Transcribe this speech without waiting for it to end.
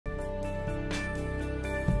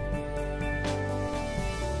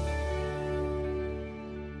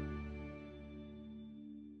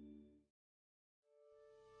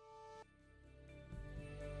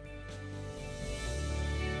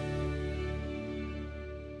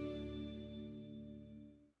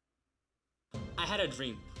had a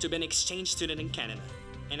dream to be an exchange student in Canada,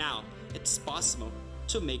 and now it's possible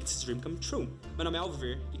to make this dream come true. Meu nome é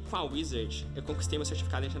Alvir e com a Wizard eu conquistei meu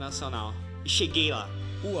certificado internacional e cheguei lá.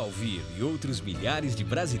 O Alvir e outros milhares de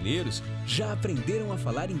brasileiros já aprenderam a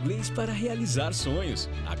falar inglês para realizar sonhos.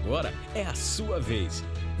 Agora é a sua vez.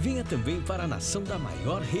 Venha também para a nação da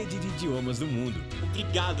maior rede de idiomas do mundo.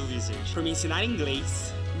 Obrigado, Wizard, por me ensinar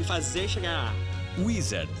inglês e me fazer chegar lá.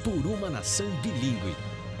 Wizard, por uma nação bilíngue.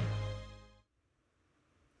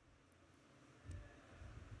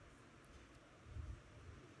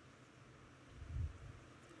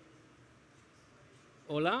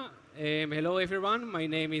 Hola, hello everyone. My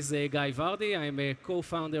name is Guy Vardi. I'm a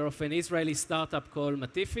co-founder of an Israeli startup called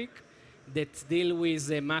Matific that deal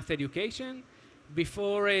with math education.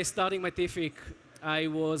 Before starting Matific, I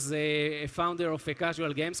was a founder of a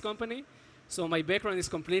casual games company. So my background is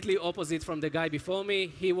completely opposite from the guy before me.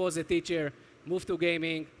 He was a teacher, moved to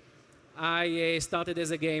gaming. I started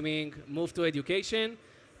as a gaming, moved to education.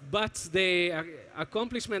 But the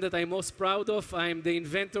accomplishment that I'm most proud of, I'm the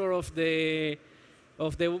inventor of the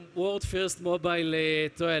world's first mobile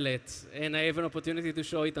toilet, and I have an opportunity to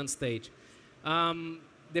show it on stage.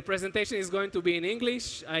 The presentation is going to be in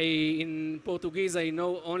English. In Portuguese, I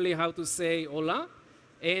know only how to say hola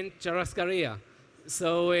and churrascaria.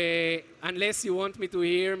 So unless you want me to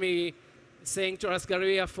hear me saying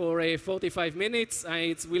churrascaria for 45 minutes,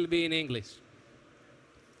 it will be in English.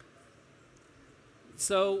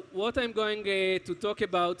 So what I'm going to talk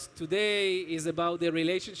about today is about the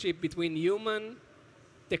relationship between human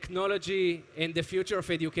technology and the future of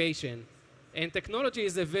education. And technology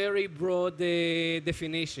is a very broad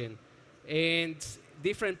definition. And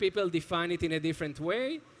different people define it in a different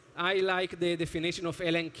way. I like the definition of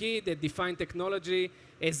Alan Key that defined technology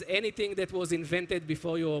as anything that was invented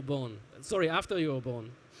before you were born. Sorry, after you were born.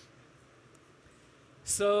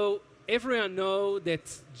 So everyone knows that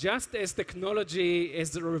just as technology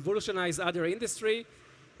has revolutionized other industry,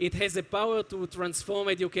 it has the power to transform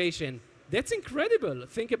education. That's incredible.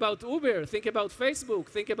 Think about Uber, think about Facebook,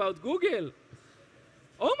 think about Google.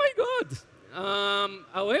 Oh my God.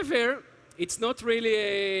 However, it's not really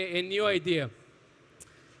a new idea.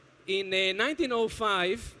 In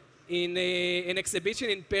 1905, in an exhibition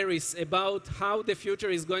in Paris about how the future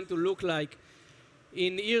is going to look like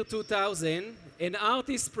in year 2000, an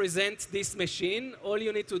artist presents this machine. All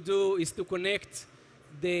you need to do is to connect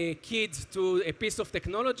the kid to a piece of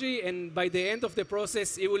technology, and by the end of the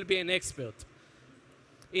process, he will be an expert.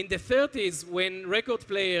 In the 30s, when record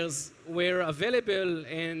players were available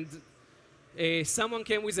and someone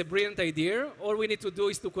came with a brilliant idea, all we need to do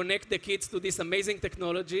is to connect the kids to this amazing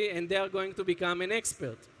technology, and they are going to become an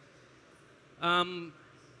expert.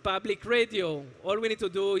 Public radio, all we need to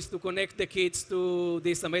do is to connect the kids to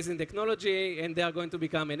this amazing technology, and they are going to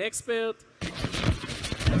become an expert.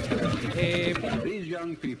 These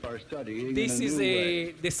young people are studying. This is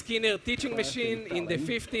the Skinner teaching machine in the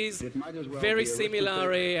 50s. Very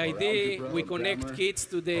similar idea. We connect kids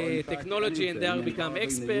to the technology and they become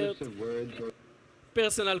experts.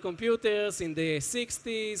 Personal computers in the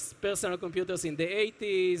 60s, personal computers in the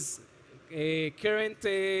 80s,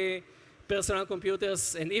 current personal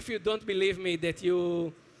computers. And if you don't believe me that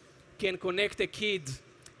you can connect a kid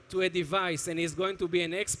to a device and he's going to be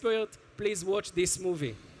an expert, please watch this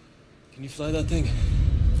movie. Can you fly that thing?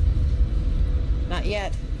 Not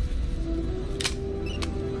yet.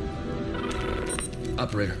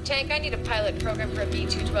 Operator. Tank, I need a pilot program for a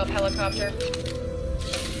B-212 helicopter.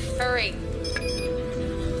 Hurry.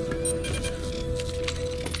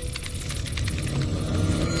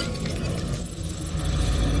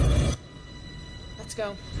 Let's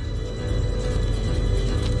go.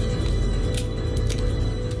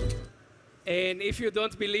 And if you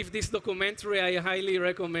don't believe this documentary, I highly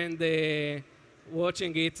recommend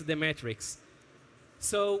watching it, The Matrix.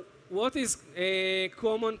 So what is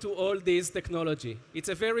common to all this technology? It's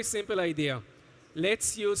a very simple idea.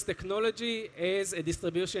 Let's use technology as a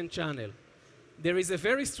distribution channel. There is a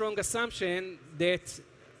very strong assumption that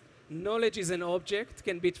knowledge is an object,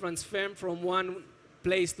 can be transferred from one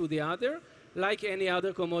place to the other, like any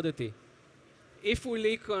other commodity. If we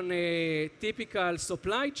look on a typical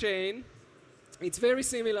supply chain, it's very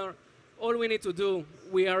similar. All we need to do,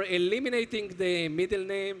 we are eliminating the middle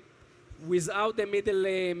name. Without the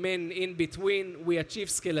middleman in between, we achieve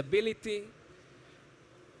scalability.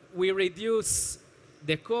 We reduce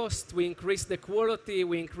the cost, we increase the quality,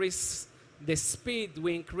 we increase the speed,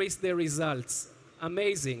 we increase the results.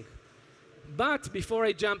 Amazing. But before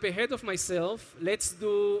I jump ahead of myself, let's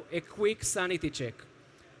do a quick sanity check.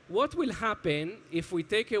 What will happen if we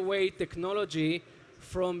take away technology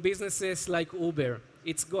from businesses like Uber?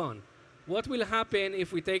 It's gone. What will happen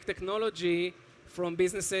if we take technology from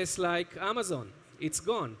businesses like Amazon? It's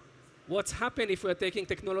gone. What's happened if we're taking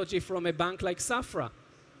technology from a bank like Safra?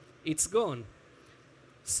 It's gone.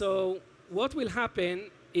 So what will happen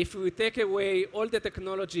if we take away all the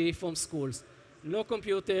technology from schools? No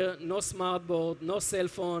computer, no smartboard, no cell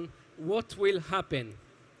phone. What will happen?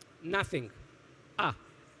 Nothing.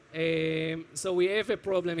 So we have a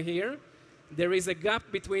problem here. There is a gap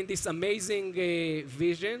between this amazing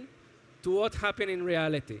vision to what happened in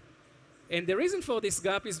reality. And the reason for this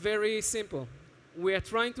gap is very simple. We are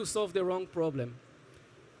trying to solve the wrong problem.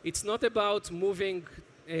 It's not about moving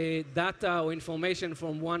data or information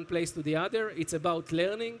from one place to the other. It's about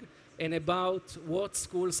learning and about what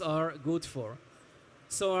schools are good for.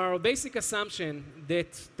 So our basic assumption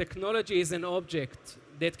that technology is an object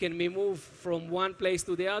that can be moved from one place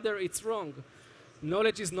to the other, it's wrong.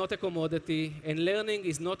 Knowledge is not a commodity, and learning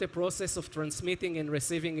is not a process of transmitting and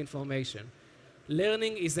receiving information.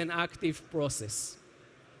 Learning is an active process.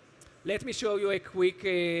 Let me show you a quick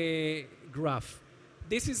graph.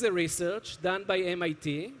 This is a research done by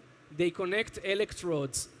MIT. They connect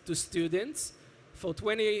electrodes to students for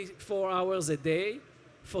 24 hours a day,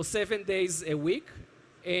 for 7 days a week,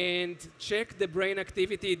 and check the brain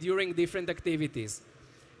activity during different activities.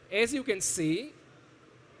 As you can see,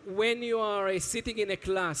 when you are sitting in a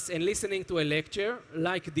class and listening to a lecture,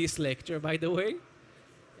 like this lecture, by the way,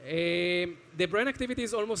 the brain activity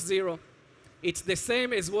is almost zero. It's the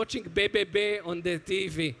same as watching Bebe on the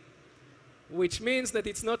TV, which means that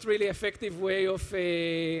it's not really an effective way of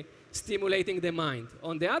stimulating the mind.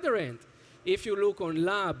 On the other end, if you look on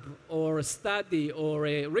lab or study or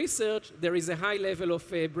research, there is a high level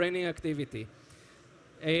of brain activity.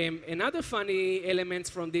 Another funny element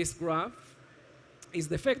from this graph is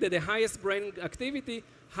the fact that the highest brain activity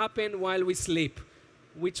happens while we sleep,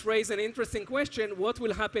 which raises an interesting question: what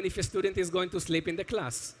will happen if a student is going to sleep in the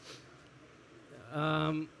class?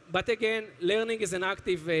 But again, learning is an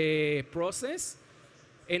active process,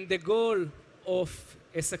 and the goal of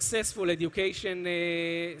a successful education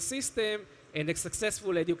system and a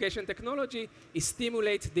successful education technology is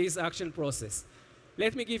stimulate this action process.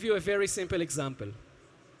 Let me give you a very simple example.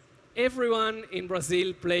 Everyone in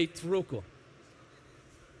Brazil played truco.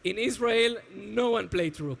 In Israel, no one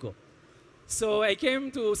played truco. So I came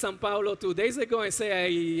to São Paulo 2 days ago and said,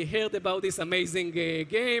 I heard about this amazing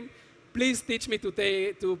game. Please teach me to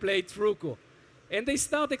play truco. And they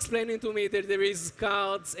start explaining to me that there is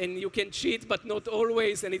cards and you can cheat, but not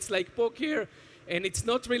always, and it's like poker, and it's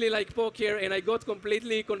not really like poker, and I got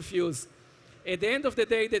completely confused. At the end of the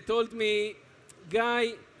day, they told me,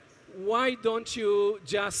 Guy, why don't you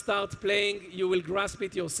just start playing? You will grasp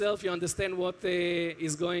it yourself. You understand what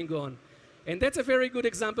is going on. And that's a very good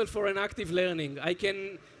example for an active learning. I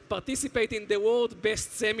can participate in the world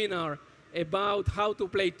best seminar about how to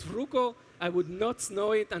play truco. I would not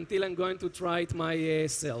know it until I'm going to try it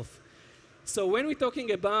myself. So when we're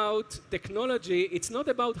talking about technology, it's not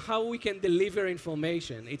about how we can deliver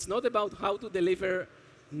information. It's not about how to deliver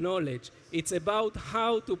knowledge. It's about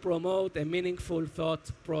how to promote a meaningful thought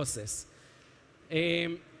process.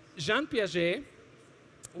 Jean Piaget,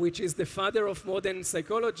 which is the father of modern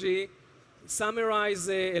psychology, summarized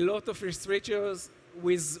a lot of researchers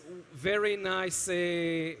with very nice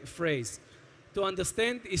phrase. To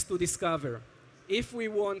understand is to discover. If we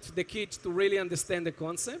want the kids to really understand the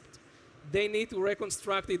concept, they need to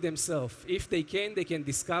reconstruct it themselves. If they can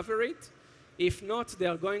discover it. If not, they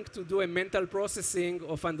are going to do a mental processing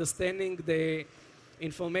of understanding the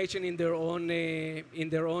information in their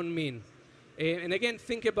own mean. And again,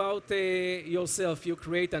 think about yourself. You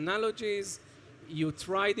create analogies, you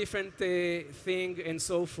try different things, and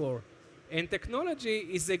so forth. And technology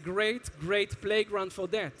is a great, great playground for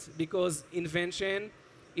that, because invention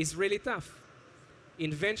is really tough.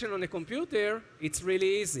 Invention on a computer, it's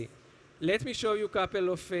really easy. Let me show you a couple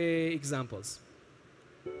of examples.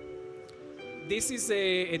 This is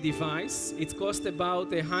a device. It costs about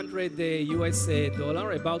 $100 US,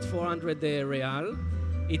 about 400 real.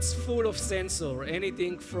 It's full of sensor,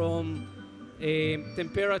 anything from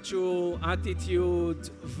temperature, attitude,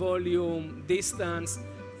 volume, distance.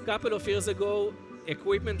 A couple of years ago,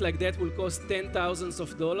 equipment like that will cost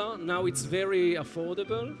 $10,000. Now it's very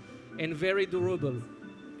affordable and very durable.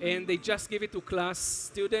 And they just give it to class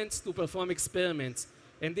students to perform experiments.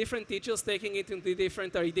 And different teachers taking it into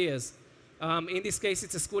different ideas. In this case,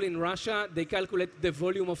 it's a school in Russia. They calculate the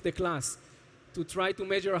volume of the class to try to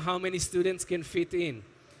measure how many students can fit in.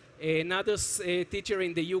 Another teacher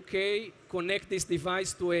in the UK connect this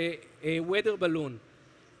device to a weather balloon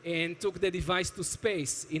and took the device to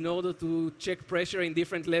space in order to check pressure in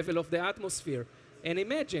different levels of the atmosphere. And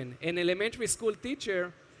imagine, an elementary school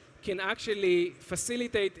teacher can actually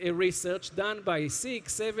facilitate a research done by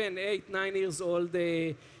 6, 7, 8, 9 years old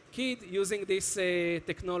kid using this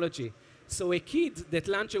technology. So a kid that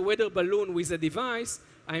launches a weather balloon with a device,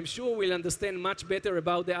 I'm sure will understand much better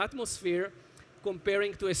about the atmosphere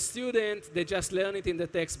comparing to a student that just learned it in the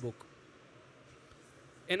textbook.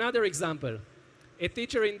 Another example, a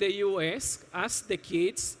teacher in the US asked the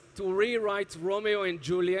kids to rewrite Romeo and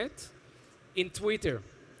Juliet in Twitter.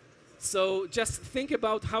 So just think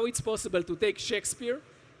about how it's possible to take Shakespeare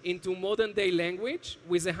into modern day language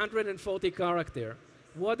with 140 characters.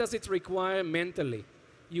 What does it require mentally?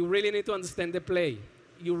 You really need to understand the play.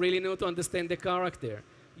 You really need to understand the character.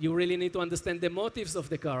 You really need to understand the motives of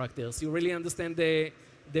the characters. You really understand the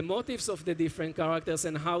motives of the different characters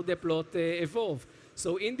and how the plot evolve.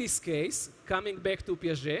 So in this case, coming back to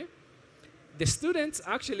Piaget, the students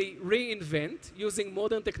actually reinvent, using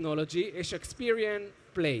modern technology, a Shakespearean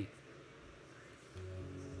play.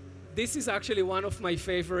 This is actually one of my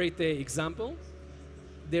favorite examples.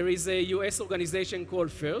 There is a US organization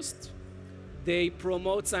called FIRST. They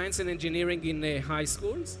promote science and engineering in high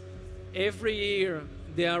schools. Every year,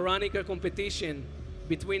 they are running a competition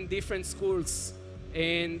between different schools,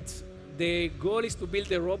 and the goal is to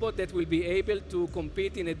build a robot that will be able to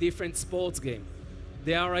compete in a different sports game.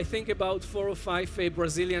 There are, I think, about 4 or 5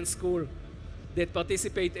 Brazilian schools that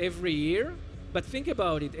participate every year. But think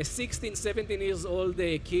about it, a 16, 17 years old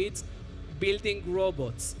kids building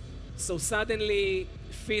robots. So suddenly,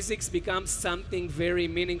 physics becomes something very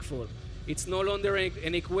meaningful. It's no longer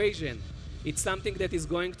an equation. It's something that is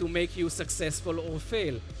going to make you successful or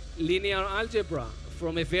fail. Linear algebra,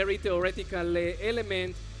 from a very theoretical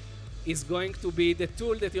element, is going to be the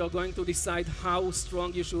tool that you're going to decide how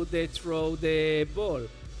strong you should throw the ball.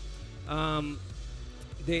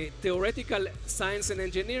 The theoretical science and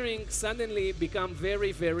engineering suddenly become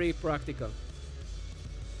very, very practical.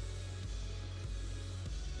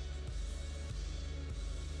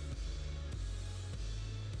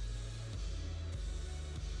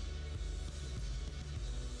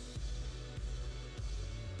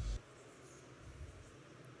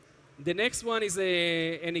 The next one is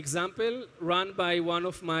an example run by one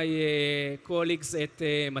of my colleagues at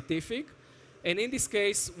Matific. And in this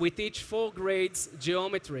case, we teach 4 grades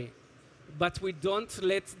geometry, but we don't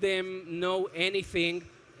let them know anything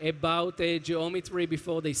about geometry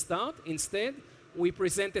before they start. Instead, we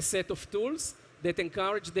present a set of tools that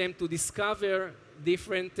encourage them to discover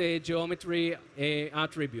different geometry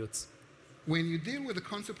attributes. When you deal with a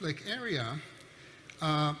concept like area,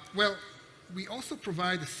 we also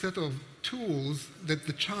provide a set of tools that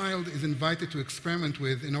the child is invited to experiment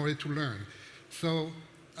with in order to learn. So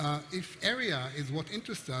if area is what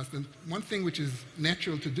interests us, then one thing which is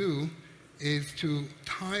natural to do is to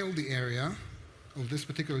tile the area of this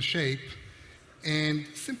particular shape and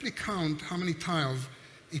simply count how many tiles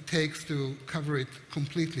it takes to cover it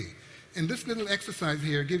completely. And this little exercise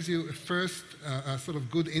here gives you a first sort of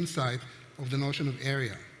good insight of the notion of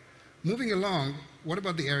area. Moving along, what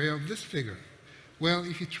about the area of this figure? Well,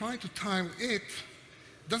 if you try to tile it,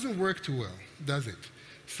 it doesn't work too well, does it?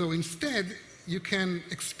 So instead, you can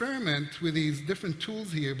experiment with these different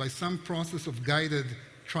tools here by some process of guided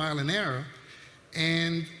trial and error.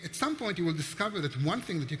 And at some point, you will discover that one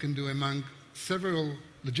thing that you can do among several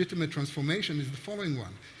legitimate transformations is the following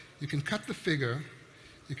one. You can cut the figure,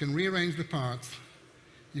 you can rearrange the parts,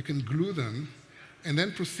 you can glue them, and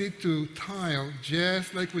then proceed to tile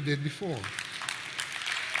just like we did before.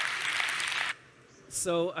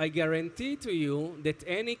 So I guarantee to you that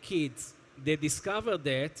any kids that discover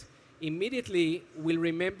that immediately will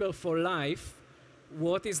remember for life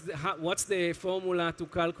what's the formula to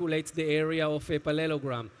calculate the area of a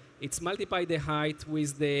parallelogram. It's multiply the height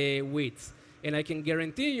with the width. And I can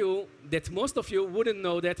guarantee you that most of you wouldn't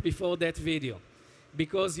know that before that video,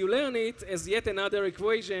 because you learn it as yet another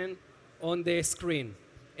equation on the screen.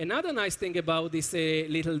 Another nice thing about this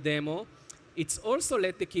little demo, it's also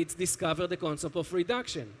let the kids discover the concept of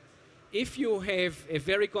reduction. If you have a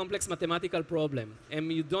very complex mathematical problem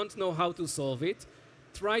and you don't know how to solve it,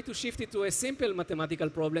 try to shift it to a simple mathematical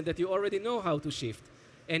problem that you already know how to shift.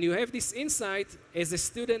 And you have this insight as a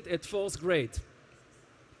student at 4th grade.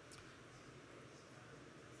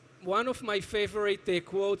 One of my favorite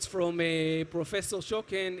quotes from Professor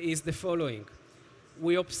Shoken is the following.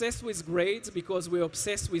 We obsess with grades because we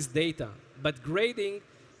obsess with data, but grading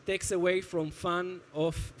takes away from fun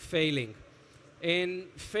of failing. And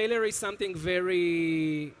failure is something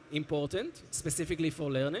very important, specifically for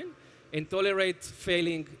learning. And tolerate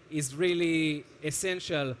failing is really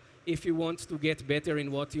essential if you want to get better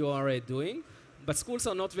in what you are doing. but schools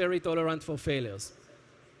are not very tolerant for failures.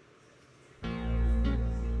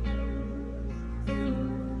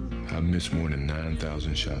 I've missed more than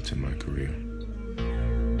 9,000 shots in my career.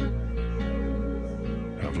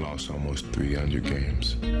 I've lost almost 300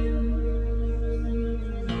 games.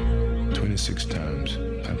 26 times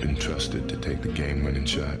I've been trusted to take the game-winning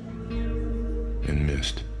shot and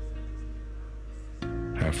missed.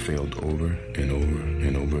 I've failed over and over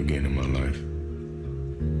and over again in my life.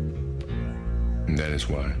 And that is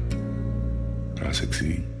why I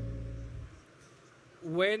succeed.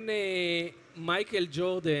 When Michael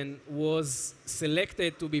Jordan was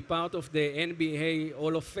selected to be part of the NBA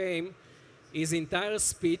Hall of Fame, his entire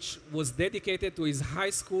speech was dedicated to his high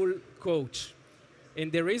school coach.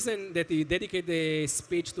 And the reason that he dedicated the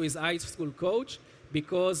speech to his high school coach,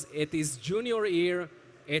 because at his junior year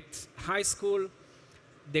at high school,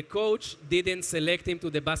 the coach didn't select him to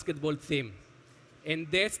the basketball team. And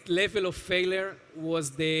that level of failure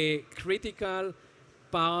was the critical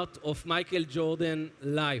part of Michael Jordan's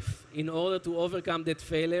life in order to overcome that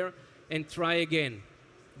failure and try again.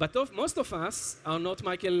 But most of us are not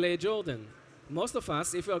Michael Jordan. Most of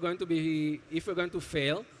us, if we're going to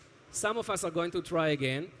fail, some of us are going to try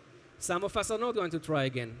again. Some of us are not going to try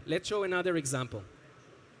again. Let's show another example.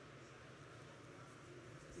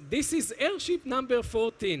 This is airship number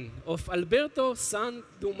 14 of Alberto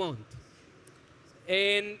Saint-Dumont.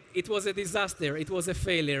 And it was a disaster. It was a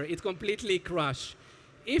failure. It completely crashed.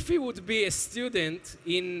 If he would be a student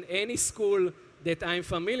in any school that I'm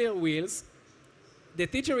familiar with, the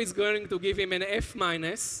teacher is going to give him an F-,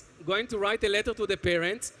 going to write a letter to the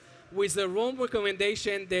parents with a wrong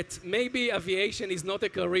recommendation that maybe aviation is not a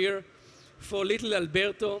career for little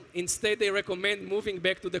Alberto. Instead, they recommend moving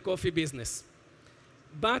back to the coffee business.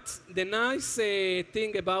 But the nice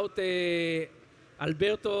thing about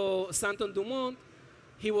Alberto Saint-Dumont,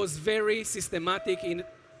 he was very systematic in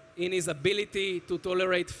his ability to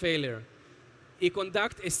tolerate failure. He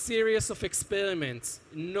conducted a series of experiments,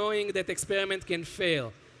 knowing that experiment can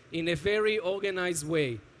fail in a very organized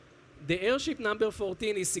way. The airship number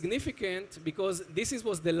 14 is significant because this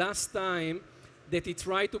was the last time that he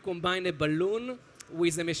tried to combine a balloon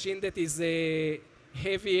with a machine that is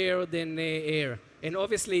heavier than air. And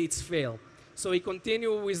obviously it's failed. So he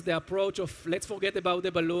continued with the approach of let's forget about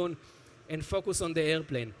the balloon and focus on the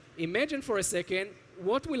airplane. Imagine for a second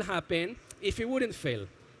what will happen if he wouldn't fail.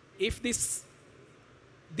 If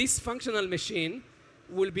this functional machine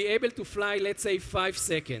will be able to fly, let's say, 5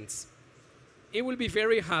 seconds. He will be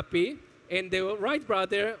very happy, and the Wright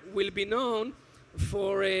brother will be known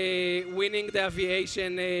for winning the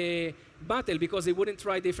aviation battle because he wouldn't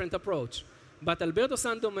try a different approach. But Alberto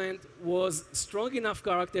Saint-Dumont was strong enough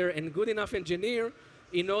character and good enough engineer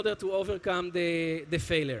in order to overcome the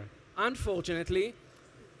failure. Unfortunately,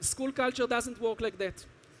 school culture doesn't work like that.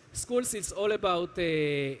 Schools, it's all about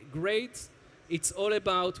grades. It's all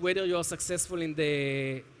about whether you're successful in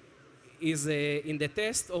the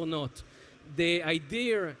test or not. The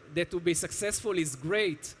idea that to be successful is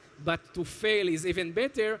great, but to fail is even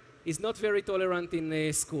better, is not very tolerant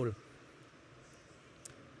in school.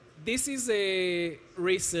 This is a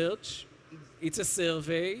research. It's a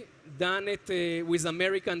survey done with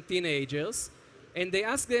American teenagers, and they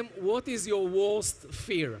ask them, what is your worst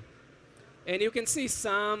fear? And you can see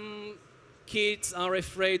some kids are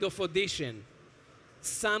afraid of audition.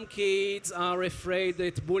 Some kids are afraid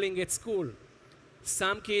of bullying at school.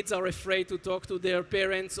 Some kids are afraid to talk to their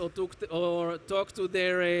parents or talk to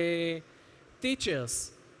their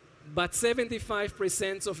teachers. But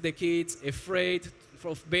 75% of the kids are afraid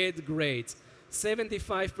of bad grades.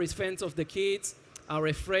 75% of the kids are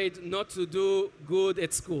afraid not to do good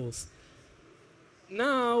at schools.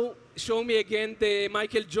 Now, show me again the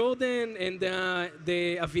Michael Jordan and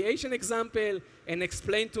the aviation example and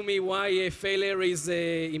explain to me why failure is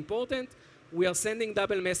important. We are sending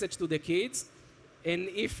double message to the kids. And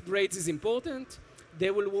if grades is important,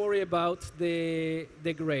 they will worry about the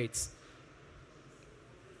grades.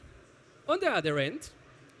 On the other end,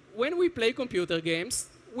 when we play computer games,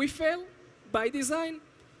 we fail by design.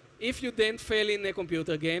 If you then fail in a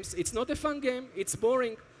computer games, it's not a fun game, it's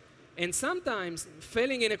boring. And sometimes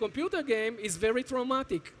failing in a computer game is very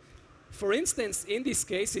traumatic. For instance, in this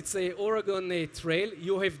case, it's an Oregon trail.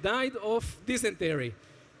 You have died of dysentery.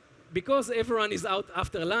 Because everyone is out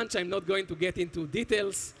after lunch, I'm not going to get into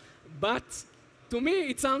details. But to me,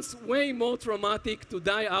 it sounds way more traumatic to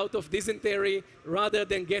die out of dysentery rather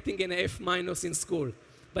than getting an F- in school.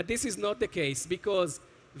 But this is not the case because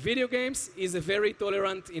video games is a very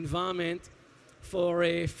tolerant environment for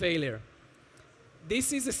failure.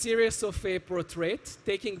 This is a series of portraits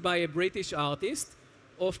taken by a British artist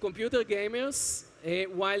of computer gamers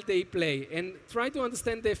while they play and try to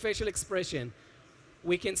understand their facial expression.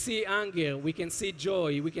 We can see anger, we can see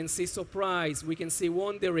joy, we can see surprise, we can see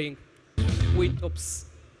wondering. We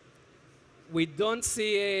don't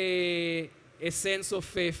see a sense of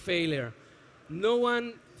failure. No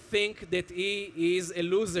one thinks that he is a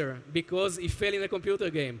loser because he fell in a computer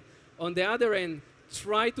game. On the other hand,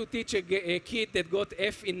 try to teach a kid that got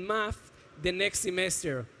F in math the next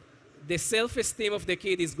semester. The self-esteem of the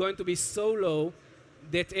kid is going to be so low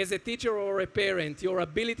that as a teacher or a parent, your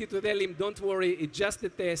ability to tell him, don't worry, it's just a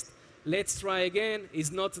test, let's try again,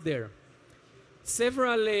 is not there.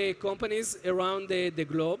 Several companies around the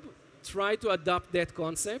globe try to adopt that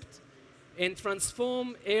concept and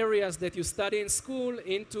transform areas that you study in school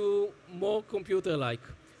into more computer-like.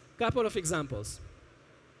 Couple of examples.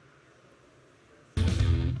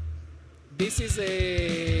 This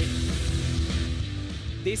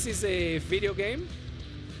is a video game.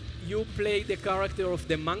 You play the character of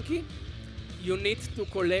the monkey. You need to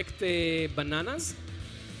collect bananas.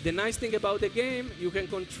 The nice thing about the game, you can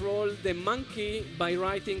control the monkey by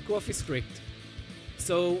writing CoffeeScript.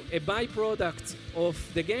 So a byproduct of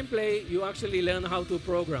the gameplay, you actually learn how to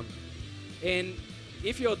program. And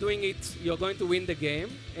if you're doing it, you're going to win the game.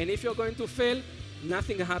 And if you're going to fail,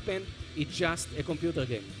 nothing happened. It's just a computer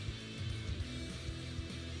game.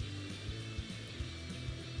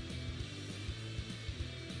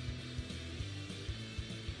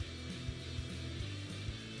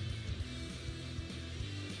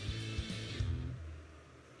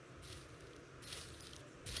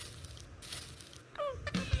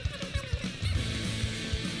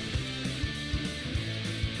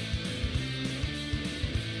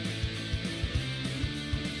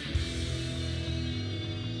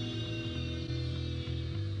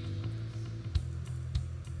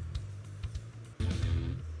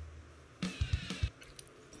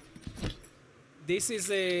 This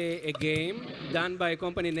is a game done by a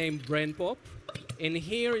company named BrainPop, and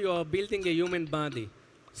here you are building a human body.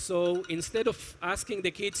 So instead of asking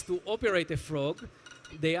the kids to operate a frog,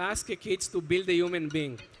 they ask the kids to build a human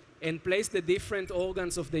being and place the different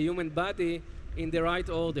organs of the human body in the right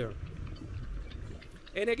order.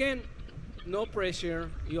 And again, no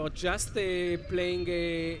pressure. You're just playing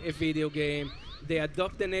a video game. They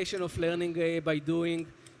adopt the notion of learning by doing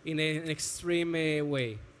in an extreme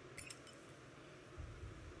way.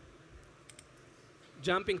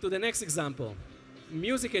 Jumping to the next example,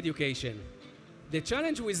 music education. The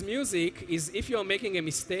challenge with music is if you're making a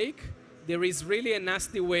mistake, there is really a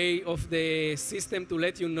nasty way of the system to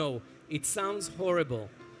let you know. It sounds horrible.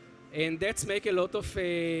 And that's make a lot of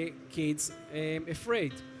kids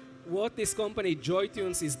afraid. What this company,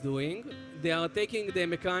 JoyTunes, is doing, they are taking the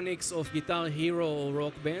mechanics of Guitar Hero or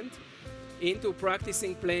Rock Band into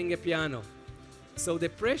practicing playing a piano. So the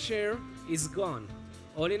pressure is gone.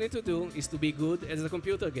 All you need to do is to be good as a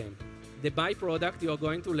computer game. The byproduct, you are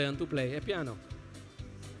going to learn to play a piano.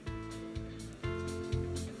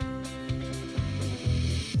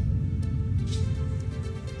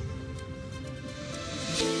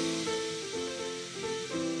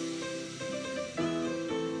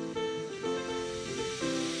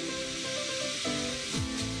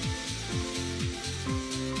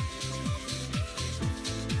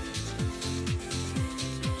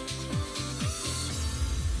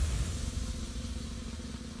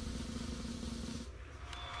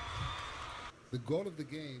 The goal of the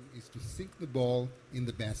game is to sink the ball in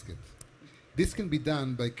the basket. This can be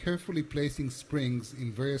done by carefully placing springs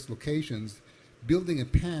in various locations, building a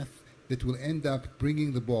path that will end up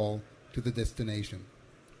bringing the ball to the destination.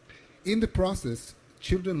 In the process,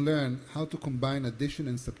 children learn how to combine addition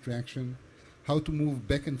and subtraction, how to move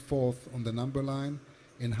back and forth on the number line,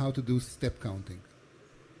 and how to do step counting.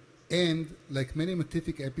 And, like many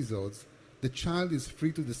Matific episodes, the child is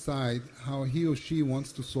free to decide how he or she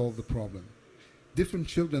wants to solve the problem. Different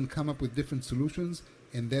children come up with different solutions,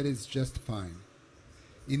 and that is just fine.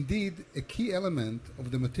 Indeed, a key element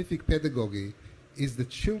of the Matific pedagogy is that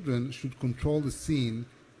children should control the scene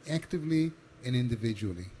actively and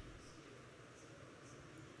individually.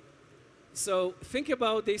 So think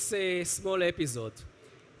about this small episode.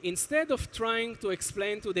 Instead of trying to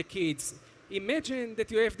explain to the kids, imagine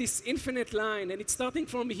that you have this infinite line and it's starting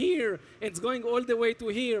from here and it's going all the way to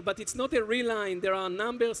here, but it's not a real line, there are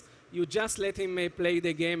numbers. You just let him play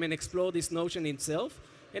the game and explore this notion himself.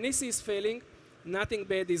 And if he's failing, nothing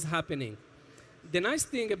bad is happening. The nice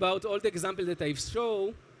thing about all the examples that I've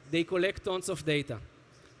shown, they collect tons of data,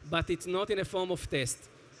 but it's not in a form of test.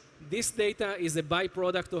 This data is a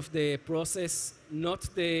byproduct of the process, not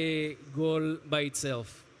the goal by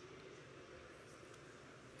itself.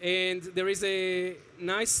 And there is a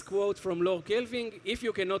nice quote from Lord Kelvin: if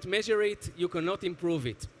you cannot measure it, you cannot improve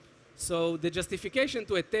it. So the justification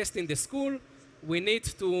to a test in the school, we need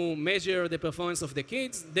to measure the performance of the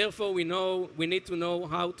kids. Therefore, we need to know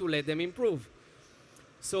how to let them improve.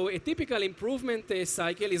 So a typical improvement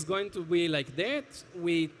cycle is going to be like that.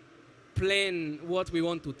 We plan what we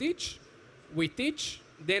want to teach. We teach.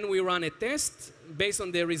 Then we run a test. Based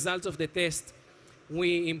on the results of the test,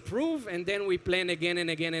 we improve, and then we plan again and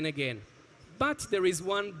again and again. But there is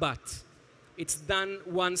one but. It's done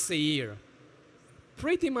once a year.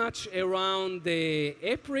 Pretty much around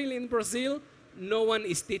April in Brazil, no one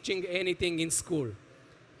is teaching anything in school.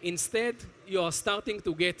 Instead, you are starting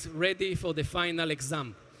to get ready for the final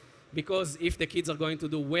exam. Because if the kids are going to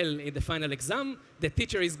do well in the final exam, the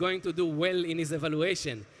teacher is going to do well in his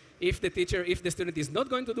evaluation. If the student is not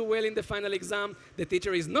going to do well in the final exam, the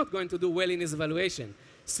teacher is not going to do well in his evaluation.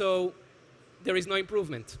 So there is no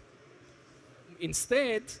improvement.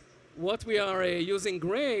 Instead, what we are using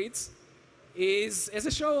grades is as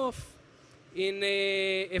a show-off. In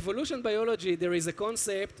evolution biology, there is a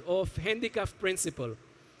concept of handicap principle.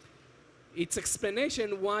 It's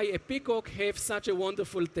explanation why a peacock has such a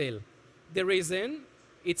wonderful tail. The reason,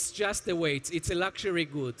 it's just a weight. It's a luxury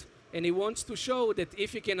good. And he wants to show that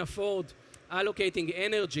if he can afford allocating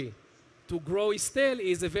energy to grow his tail,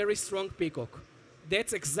 he is a very strong peacock.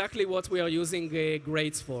 That's exactly what we are using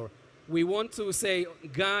grades for. We want to say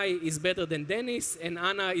Guy is better than Dennis and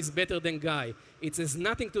Anna is better than Guy. It has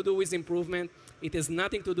nothing to do with improvement. It has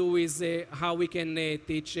nothing to do with how we can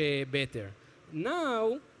teach better.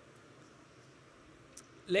 Now,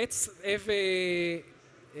 let's have a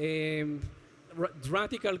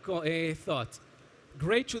radical thought.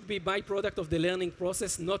 Grade should be byproduct of the learning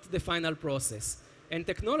process, not the final process. And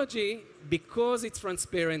technology, because it's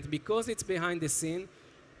transparent, because it's behind the scene,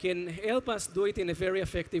 can help us do it in a very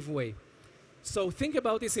effective way. So think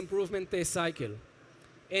about this improvement cycle.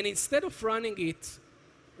 And instead of running it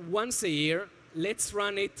once a year, let's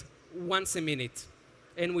run it once a minute.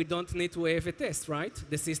 And we don't need to have a test, right?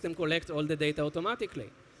 The system collects all the data automatically.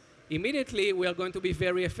 Immediately, we are going to be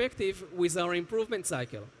very effective with our improvement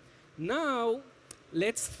cycle. Now,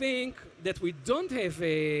 let's think that we don't have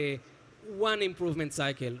one improvement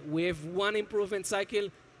cycle. We have one improvement cycle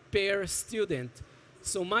per student.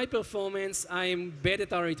 So my performance, I'm bad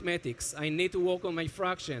at arithmetics. I need to work on my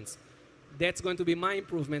fractions. That's going to be my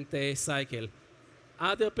improvement cycle.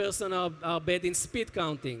 Other person are bad in speed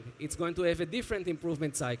counting. It's going to have a different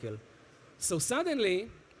improvement cycle. So suddenly,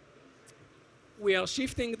 we are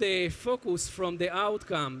shifting the focus from the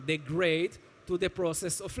outcome, the grade, to the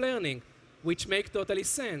process of learning, which makes totally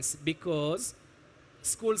sense because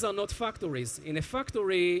schools are not factories. In a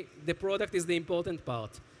factory, the product is the important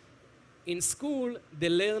part. In school, the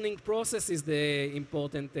learning process is the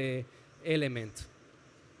important element.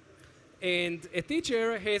 And a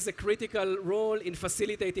teacher has a critical role in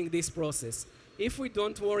facilitating this process. If we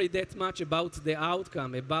don't worry that much about the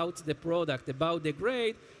outcome, about the product, about the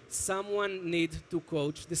grade, someone needs to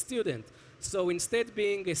coach the student. So instead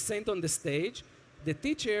being a saint on the stage, the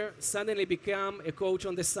teacher suddenly becomes a coach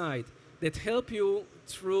on the side that helps you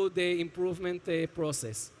through the improvement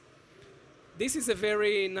process. This is a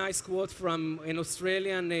very nice quote from an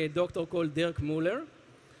Australian doctor called Dirk Muller.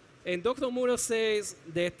 And Dr. Muller says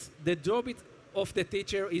that the job of the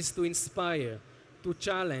teacher is to inspire, to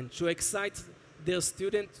challenge, to excite their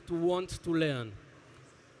student to want to learn.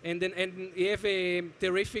 And you have a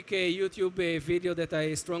terrific YouTube video that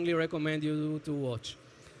I strongly recommend you to watch.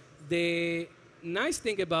 The nice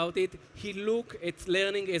thing about it, he looked at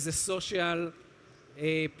learning as a social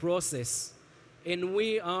process. And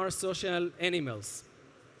we are social animals.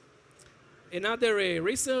 Another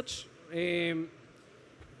research,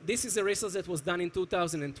 this is a research that was done in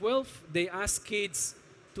 2012. They asked kids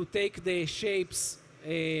to take the shapes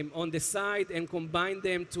on the side and combine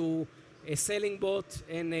them to a sailing boat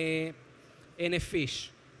and a fish.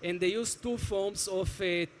 And they used two forms of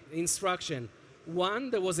instruction. One,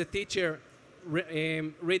 there was a teacher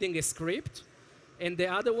reading a script, and the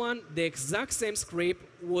other one, the exact same script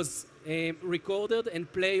was recorded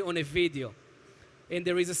and played on a video. And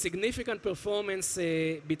there is a significant performance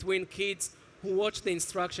between kids who watch the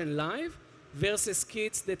instruction live versus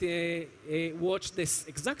kids that watch this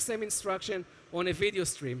exact same instruction on a video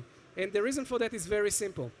stream. And the reason for that is very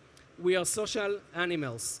simple. We are social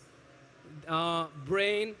animals. Our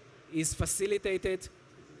brain is facilitated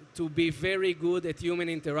to be very good at human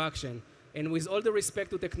interaction. And with all the respect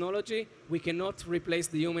to technology, we cannot replace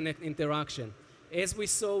the human interaction. As we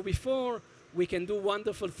saw before, we can do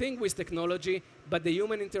wonderful things with technology, but the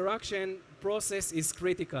human interaction process is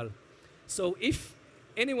critical. So if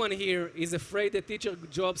anyone here is afraid that teacher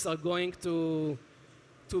jobs are going to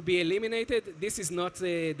be eliminated, this is not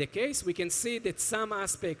the case. We can see that some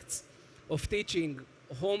aspects of teaching,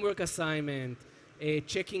 homework assignment,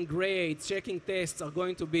 checking grades, checking tests are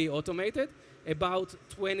going to be automated, about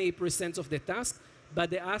 20% of the task, but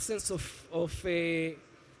the essence of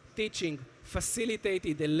teaching,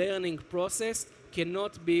 facilitated the learning process,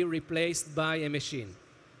 cannot be replaced by a machine.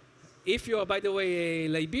 If you are, by the way, a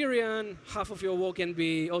librarian, half of your work can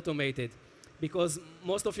be automated because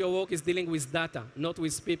most of your work is dealing with data, not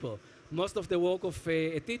with people. Most of the work of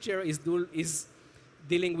a teacher is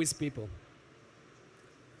dealing with people.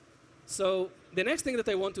 So the next thing that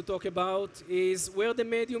I want to talk about is where the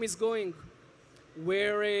medium is going,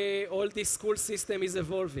 where all this school system is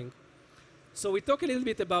evolving. So we talk a little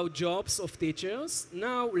bit about jobs of teachers.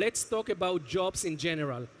 Now let's talk about jobs in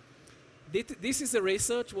general. This is a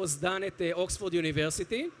research was done at Oxford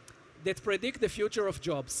University that predict the future of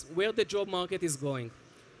jobs, where the job market is going.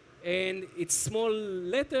 And it's small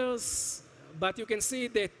letters, but you can see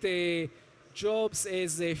that jobs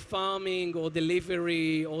as farming or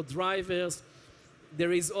delivery or drivers,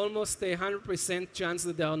 there is almost a 100% chance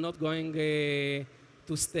that they are not going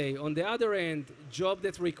to stay. On the other hand, jobs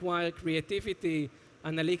that require creativity,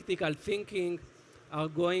 analytical thinking are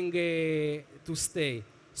going to stay.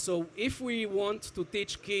 So if we want to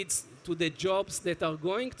teach kids to the jobs that are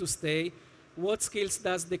going to stay, what skills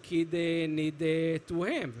does the kid need to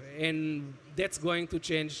have? And that's going to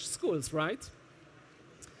change schools, right?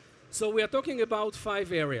 So we are talking about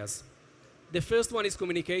 5 areas. The first one is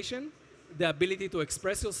communication, the ability to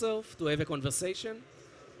express yourself, to have a conversation.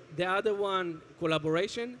 The other one,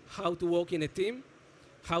 collaboration, how to work in a team,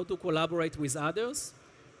 how to collaborate with others.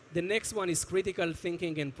 The next one is critical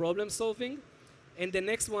thinking and problem solving. And the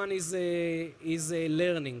next one is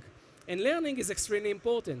learning. And learning is extremely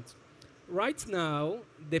important. Right now,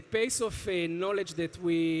 the pace of knowledge that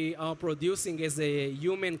we are producing as a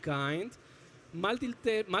humankind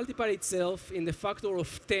multiply itself in the factor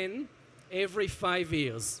of 10 every 5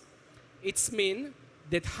 years. It's mean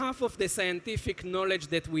that half of the scientific knowledge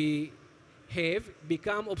that we have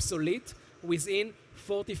become obsolete within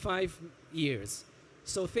 45 years.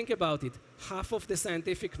 So think about it. Half of the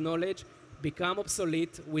scientific knowledge become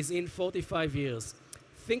obsolete within 45 years.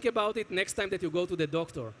 Think about it next time that you go to the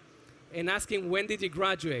doctor and ask him, when did you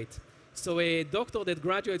graduate? So a doctor that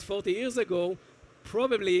graduated 40 years ago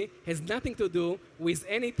probably has nothing to do with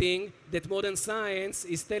anything that modern science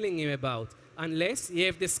is telling him about, unless you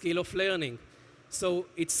have the skill of learning. So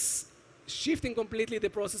it's shifting completely the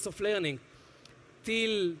process of learning.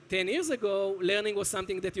 Till 10 years ago, learning was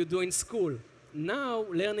something that you do in school. Now,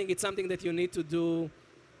 learning is something that you need to do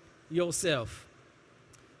yourself.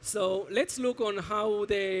 So let's look on how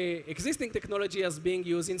the existing technology is being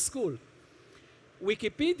used in school.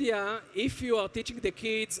 Wikipedia, if you are teaching the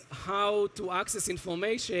kids how to access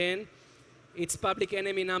information, it's public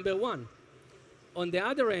enemy number 1. On the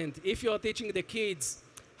other hand, if you are teaching the kids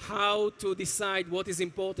how to decide what is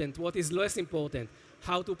important, what is less important,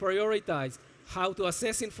 how to prioritize, how to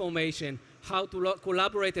assess information, how to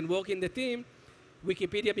collaborate and work in the team,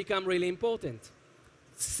 Wikipedia becomes really important.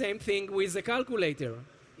 Same thing with a calculator.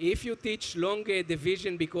 If you teach long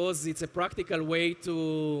division because it's a practical way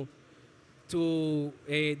to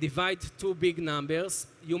divide 2 big numbers,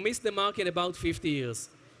 you miss the mark in about 50 years.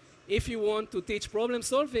 If you want to teach problem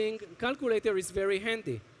solving, calculator is very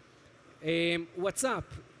handy. WhatsApp.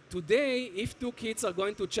 Today, if 2 kids are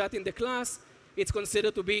going to chat in the class, it's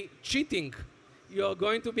considered to be cheating. You are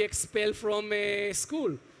going to be expelled from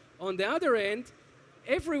school. On the other hand,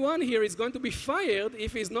 everyone here is going to be fired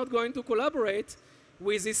if he's not going to collaborate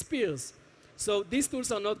with his peers. So these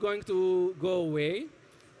tools are not going to go away.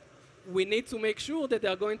 We need to make sure that they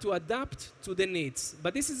are going to adapt to the needs.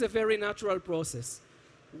 But this is a very natural process.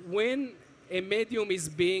 When a medium is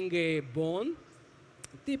being born,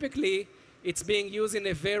 typically it's being used in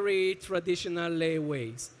a very traditional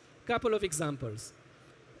ways. Couple of examples.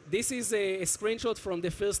 This is a screenshot from the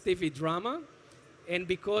first TV drama. And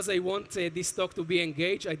because I want this talk to be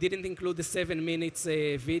engaged, I didn't include the 7 minutes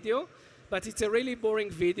video. But it's a really boring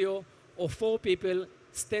video of 4 people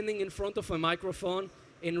standing in front of a microphone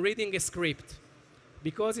and reading a script.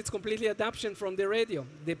 Because it's completely adaptation from the radio,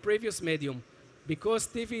 the previous medium. Because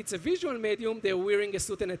TV, it's a visual medium, they're wearing a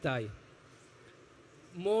suit and a tie.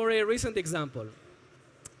 More recent example.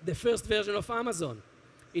 The first version of Amazon.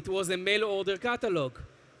 It was a mail order catalog.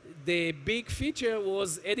 The big feature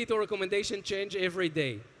was editor recommendation change every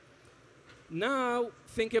day. Now,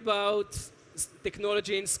 think about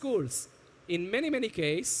technology in schools. In many, many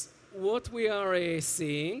cases, what we are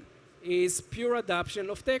seeing is pure adoption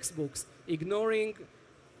of textbooks, ignoring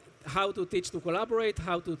how to teach to collaborate,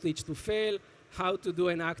 how to teach to fail, how to do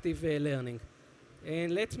an active learning.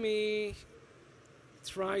 And let me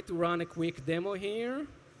try to run a quick demo here.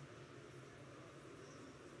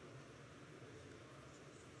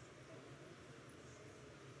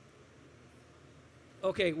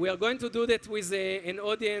 Okay, we are going to do that with an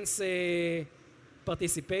audience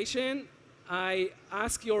participation. I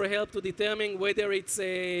ask your help to determine whether it's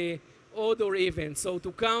odd or even. So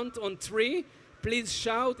to count on 3, please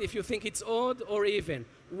shout if you think it's odd or even.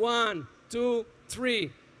 1, 2,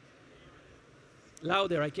 3.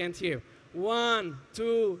 Louder, I can't hear. 1,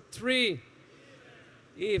 2, 3.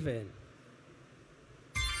 Even.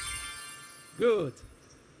 Good.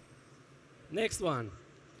 Next one.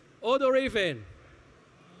 Odd or even?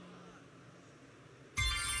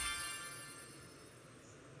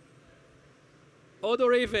 Odd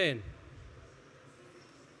or even?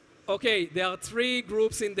 Okay, there are 3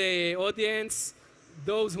 groups in the audience,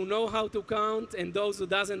 those who know how to count and those who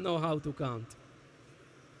doesn't know how to count.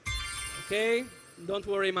 Okay, don't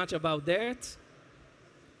worry much about that.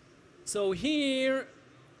 So here,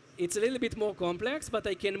 it's a little bit more complex, but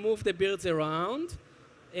I can move the birds around.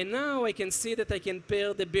 And now I can see that I can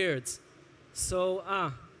pair the birds. So,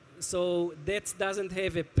 so that doesn't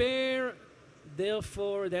have a pair,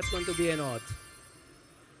 therefore that's going to be an odd.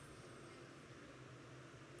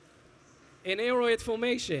 An arrowhead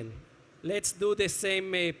formation. Let's do the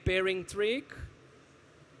same pairing trick.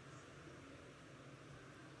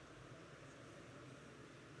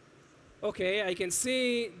 Okay, I can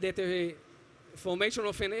see that the formation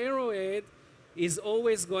of an arrowhead is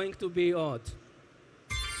always going to be odd.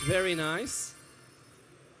 Very nice.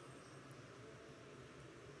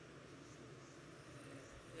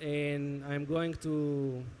 And I'm going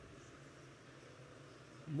to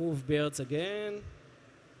move birds again.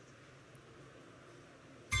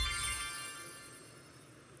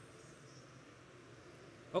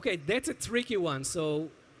 Okay, that's a tricky one. So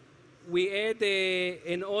we add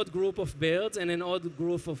an odd group of birds and an odd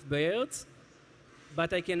group of birds.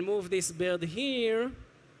 But I can move this bird here.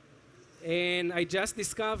 And I just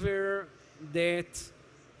discovered that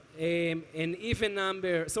an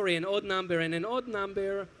odd number and an odd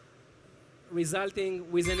number resulting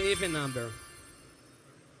with an even number.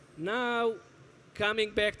 Now,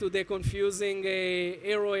 coming back to the confusing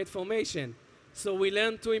arrowhead formation. So we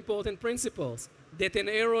learned 2 important principles. That an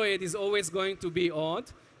arrowhead is always going to be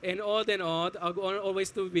odd are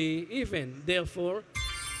always to be even. Therefore,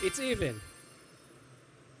 it's even.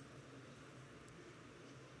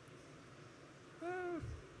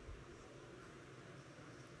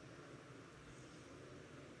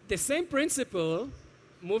 The same principle,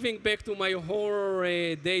 moving back to my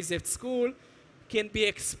horror days at school, can be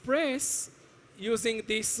expressed using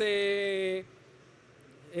this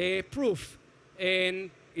proof.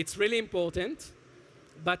 And it's really important.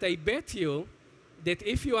 But I bet you that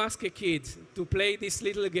if you ask a kid to play this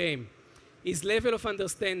little game, his level of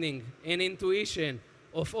understanding and intuition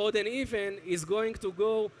of odd and even is going to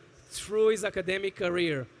go through his academic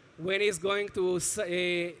career. When he's going to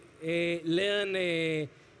learn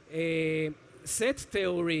set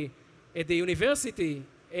theory at the university,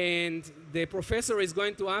 and the professor is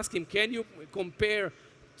going to ask him, can you compare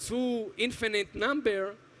 2 infinite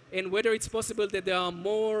numbers and whether it's possible that there are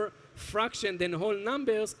more fraction than whole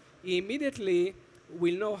numbers, he immediately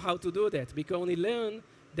will know how to do that because he learned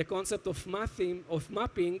the concept of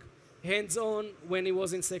mapping hands-on when he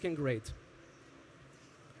was in 2nd grade.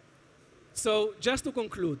 So just to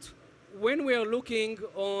conclude, when we are looking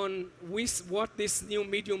on what this new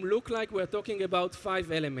medium look like, we're talking about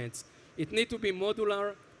 5 elements. It needs to be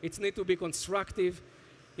modular, it needs to be constructive,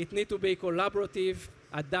 it needs to be collaborative,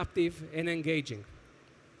 adaptive, and engaging.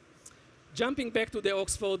 Jumping back to the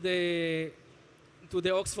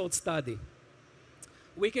Oxford study,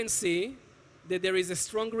 we can see that there is a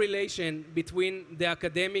strong relation between the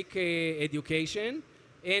academic education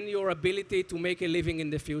and your ability to make a living in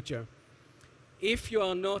the future. If you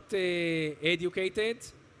are not educated,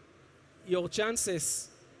 your chances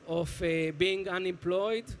of being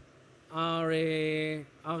unemployed are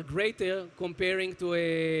greater comparing to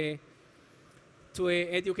an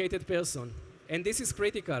educated person. And this is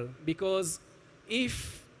critical because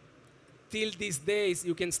if till these days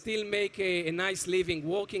you can still make a nice living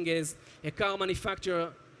working as a car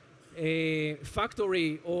manufacturer, a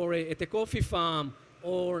factory, or at a coffee farm,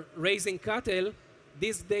 or raising cattle,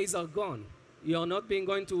 these days are gone. You are not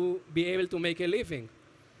going to be able to make a living.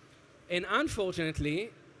 And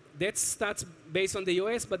unfortunately, that's stats based on the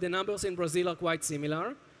US, but the numbers in Brazil are quite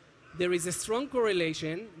similar. There is a strong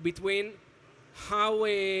correlation between how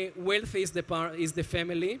wealthy is the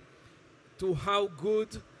family to how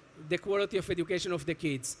good the quality of education of the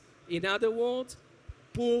kids. In other words,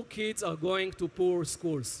 poor kids are going to poor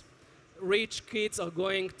schools. Rich kids are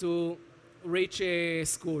going to rich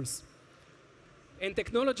schools. And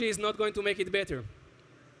technology is not going to make it better.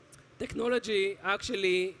 Technology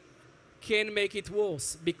actually can make it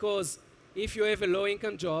worse, because if you have a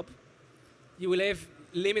low-income job, you will have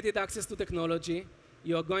limited access to technology.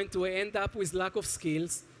 You are going to end up with lack of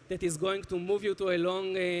skills that is going to move you to a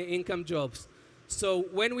long-income jobs. So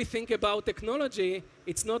when we think about technology,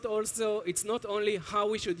 it's not only how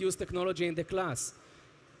we should use technology in the class.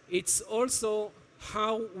 It's also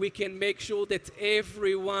how we can make sure that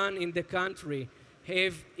everyone in the country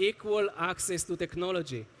have equal access to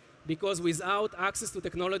technology. Because without access to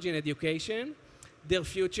technology and education, their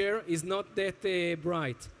future is not that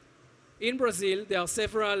bright. In Brazil, there are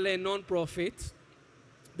several non-profits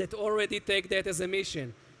that already take that as a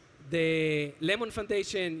mission. The Lemon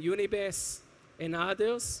Foundation, Unibes, and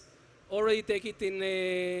others already take it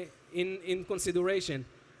in consideration.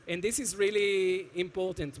 And this is really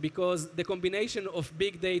important because the combination of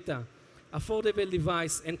big data, affordable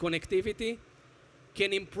device, and connectivity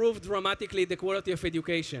can improve dramatically the quality of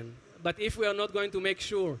education. But if we are not going to make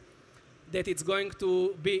sure that it's going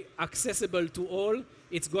to be accessible to all,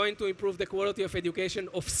 it's going to improve the quality of education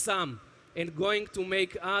of some and going to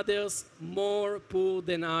make others more poor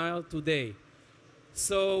than are today.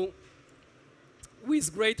 So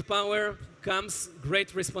with great power comes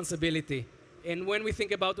great responsibility. And when we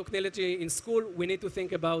think about technology in school, we need to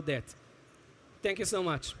think about that. Thank you so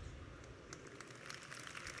much.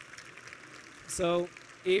 So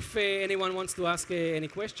if anyone wants to ask any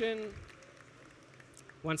question,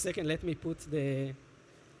 1 second, let me put the,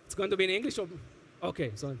 it's going to be in English or,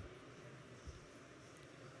 okay, so.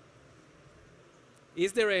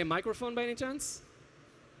 Is there a microphone by any chance?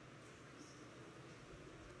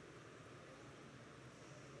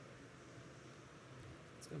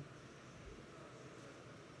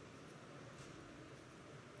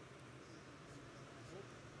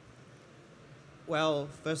 Well,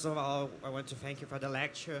 first of all, I want to thank you for the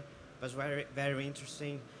lecture. It was very, very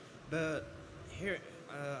interesting. But here,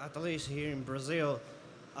 at least here in Brazil,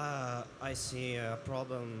 I see a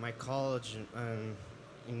problem in my college and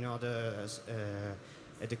in other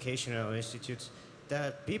educational institutes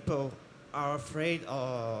that people are afraid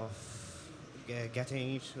of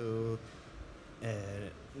getting into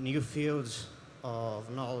new fields of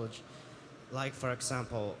knowledge. Like, for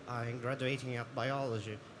example, I'm graduating at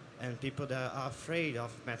biology, and people that are afraid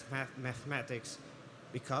of mathematics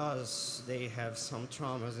because they have some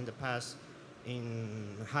traumas in the past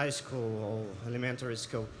in high school or elementary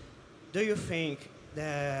school. Do you think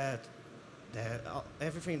that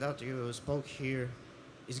everything that you spoke here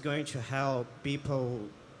is going to help people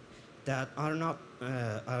that are not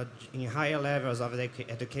in higher levels of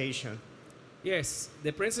education? Yes,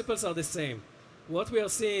 the principles are the same. What we are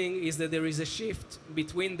seeing is that there is a shift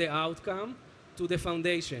between the outcome to the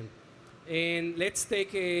foundation. And let's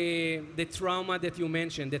take the trauma that you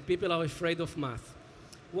mentioned, that people are afraid of math.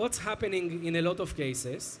 What's happening in a lot of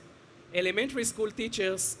cases, elementary school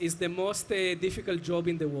teachers is the most difficult job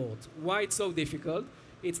in the world. Why it's so difficult?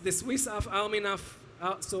 It's the Swiss Army knife,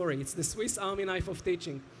 it's the Swiss Army knife of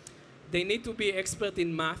teaching. They need to be expert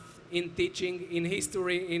in math, in teaching, in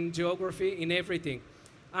history, in geography, in everything.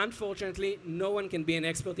 Unfortunately, no one can be an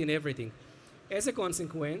expert in everything. As a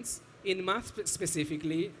consequence, in math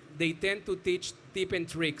specifically, they tend to teach tips and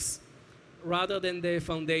tricks rather than the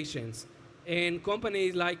foundations. And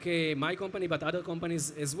companies like my company, but other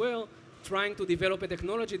companies as well, trying to develop a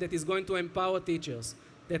technology that is going to empower teachers,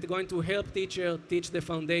 that are going to help teachers teach the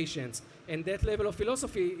foundations. And that level of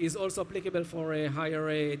philosophy is also applicable for higher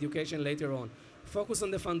education later on. Focus on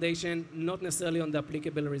the foundation, not necessarily on the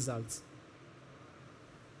applicable results.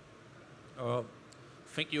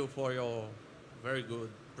 Thank you for your very good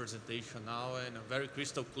presentation now and very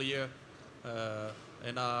crystal clear.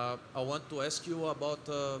 And I want to ask you about,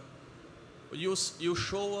 you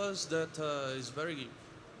show us that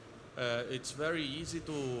it's very easy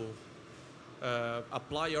to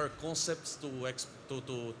apply your concepts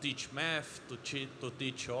to teach math, to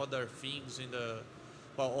teach other things in the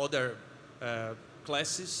other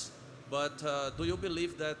classes. But do you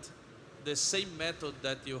believe that the same method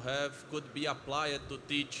that you have could be applied to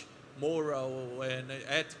teach moral and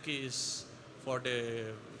ethics for the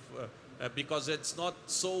because it's not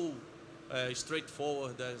so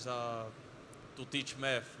straightforward as to teach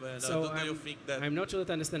math. And, so do you think that I'm not sure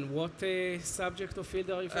that I understand what subject or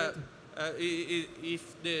field are you referring to?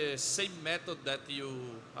 If the same method that you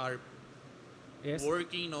are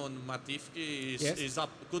working on mathematics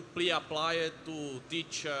could be applied to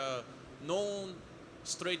teach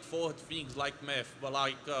straightforward things like math, but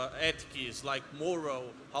like ethics, like moral?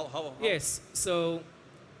 How? Yes, so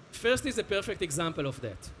first is a perfect example of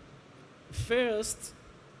that. First,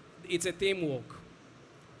 it's a teamwork.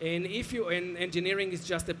 And engineering is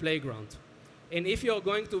just a playground. And if you're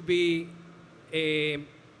going to be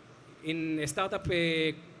in a startup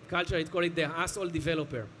culture, it's called the asshole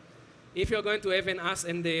developer. If you're going to have an ass,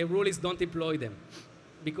 and the rule is don't employ them,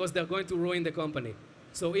 because they're going to ruin the company.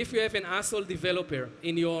 So if you have an asshole developer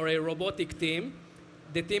in your robotic team,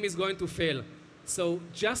 the team is going to fail. So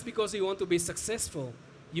just because you want to be successful,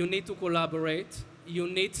 you need to collaborate, you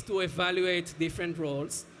need to evaluate different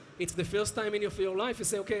roles. It's the first time in your life you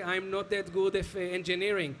say, okay, I'm not that good at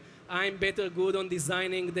engineering. I'm better good on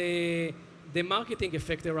designing the marketing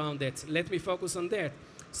effect around that. Let me focus on that.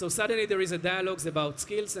 So suddenly there is a dialogue about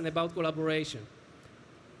skills and about collaboration.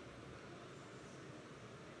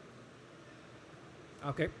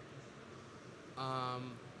 Okay.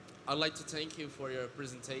 I'd like to thank you for your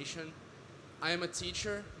presentation. I am a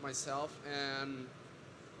teacher myself, and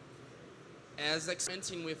as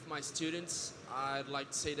experimenting with my students, I'd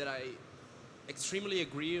like to say that I extremely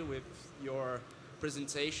agree with your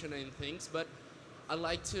presentation and things, but I'd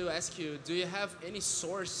like to ask you, do you have any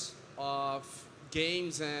source of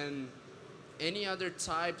games and any other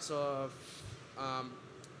types of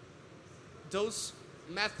those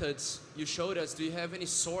methods you showed us? Do you have any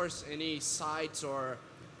source, any sites or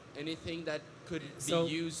anything that could be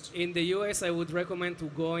used? In the US, I would recommend to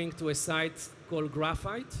going to a site called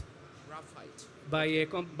Graphite. By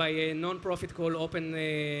a non-profit called Open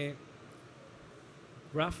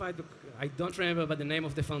Graphite. I don't remember but the name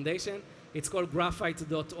of the foundation. It's called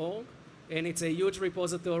graphite.org, and it's a huge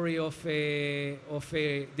repository of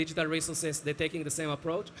digital resources. They're taking the same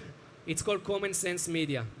approach. It's called Common Sense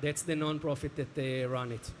Media. That's the non-profit that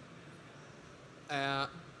run it.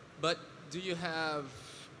 But do you have,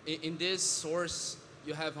 in this source,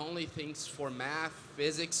 you have only things for math,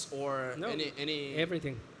 physics, or no, any?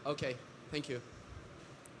 Everything. Okay, thank you.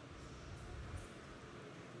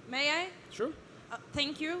 May I? Sure.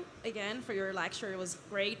 Thank you again for your lecture. It was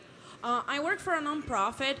great. I work for a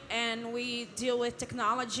nonprofit, and we deal with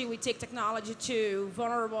technology. We take technology to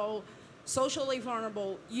vulnerable, socially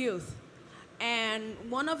vulnerable youth. And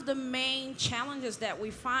one of the main challenges that we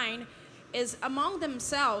find is among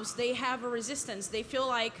themselves, they have a resistance. They feel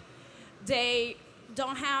like they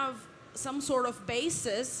don't have some sort of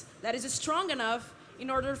basis that is strong enough in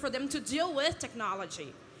order for them to deal with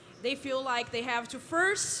technology. They feel like they have to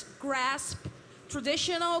first grasp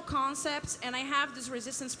traditional concepts, and I have this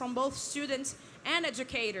resistance from both students and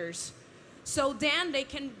educators. So then they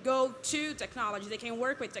can go to technology, they can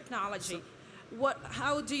work with technology.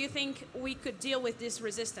 How do you think we could deal with this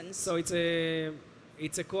resistance? So it's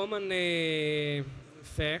a common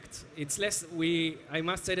fact. It's less, I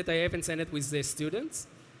must say that I haven't seen it with the students,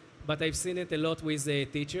 but I've seen it a lot with the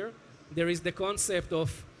teacher. There is the concept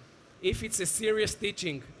of, if it's a serious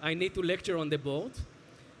teaching, I need to lecture on the board.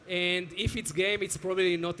 And if it's game, it's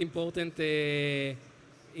probably not important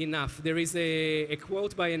enough. There is a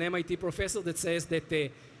quote by an MIT professor that says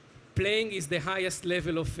that playing is the highest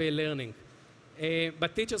level of learning.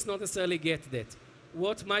 But teachers not necessarily get that.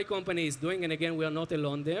 What my company is doing, and again, we are not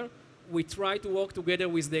alone there, we try to work together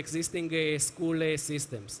with the existing school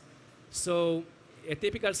systems. So a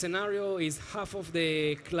typical scenario is half of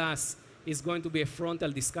the class is going to be a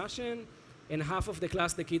frontal discussion, and half of the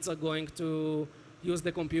class, the kids are going to use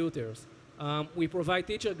the computers. We provide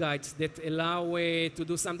teacher guides that allow to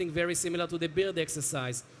do something very similar to the bird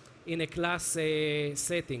exercise in a class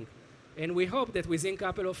setting. And we hope that within a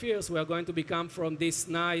couple of years, we are going to become from this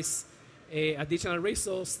nice additional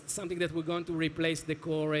resource, something that we're going to replace the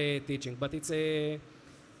core teaching. But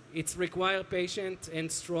it's require patient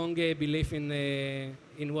and strong belief in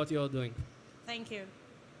what you're doing. Thank you.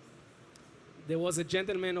 There was a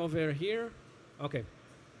gentleman over here. Okay.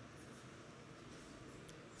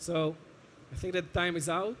 So I think that time is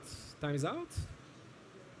out. Time is out?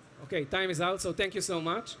 Okay, time is out. So thank you so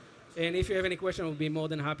much. And if you have any questions, I'll be more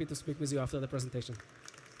than happy to speak with you after the presentation.